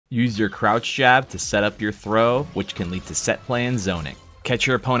Use your crouch jab to set up your throw, which can lead to set play and zoning. Catch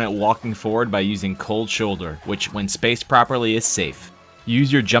your opponent walking forward by using cold shoulder, which when spaced properly is safe.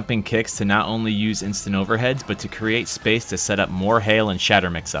 Use your jumping kicks to not only use instant overheads, but to create space to set up more hail and shatter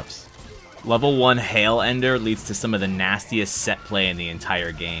mix-ups. Level 1 Hail Ender leads to some of the nastiest set play in the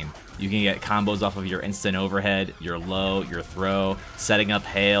entire game. You can get combos off of your instant overhead, your low, your throw, setting up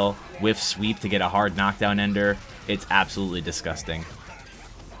hail, whiff sweep to get a hard knockdown ender. It's absolutely disgusting.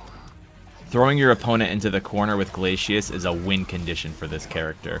 Throwing your opponent into the corner with Glacius is a win condition for this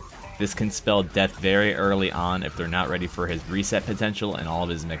character. This can spell death very early on if they're not ready for his reset potential and all of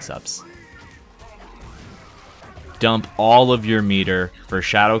his mix-ups. Dump all of your meter for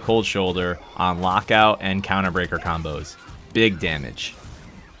Shadow Cold Shoulder on Lockout and Counterbreaker combos. Big damage.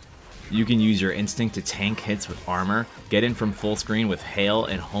 You can use your instinct to tank hits with armor, get in from full screen with Hail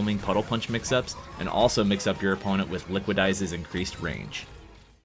and Homing Puddle Punch mix-ups, and also mix up your opponent with Liquidize's increased range.